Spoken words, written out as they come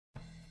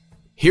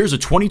Here's a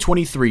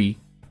 2023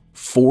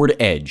 Ford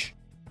Edge.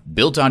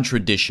 Built on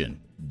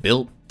tradition,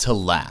 built to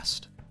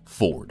last.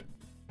 Ford.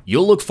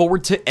 You'll look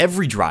forward to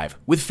every drive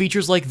with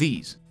features like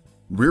these: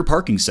 rear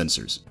parking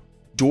sensors,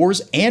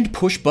 doors and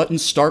push-button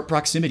start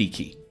proximity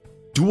key,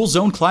 dual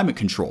zone climate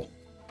control,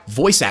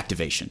 voice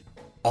activation,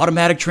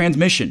 automatic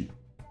transmission,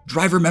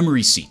 driver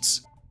memory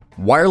seats,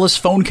 wireless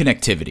phone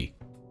connectivity,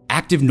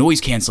 active noise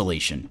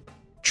cancellation,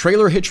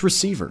 trailer hitch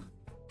receiver,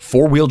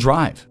 four-wheel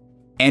drive,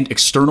 and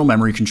external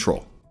memory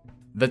control.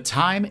 The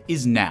time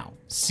is now.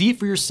 See it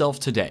for yourself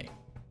today.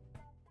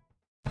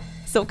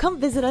 So come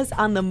visit us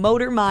on the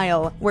Motor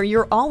Mile, where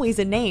you're always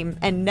a name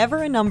and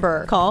never a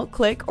number. Call,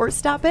 click, or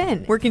stop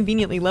in. We're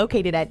conveniently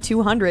located at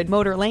 200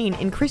 Motor Lane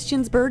in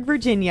Christiansburg,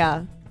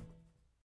 Virginia.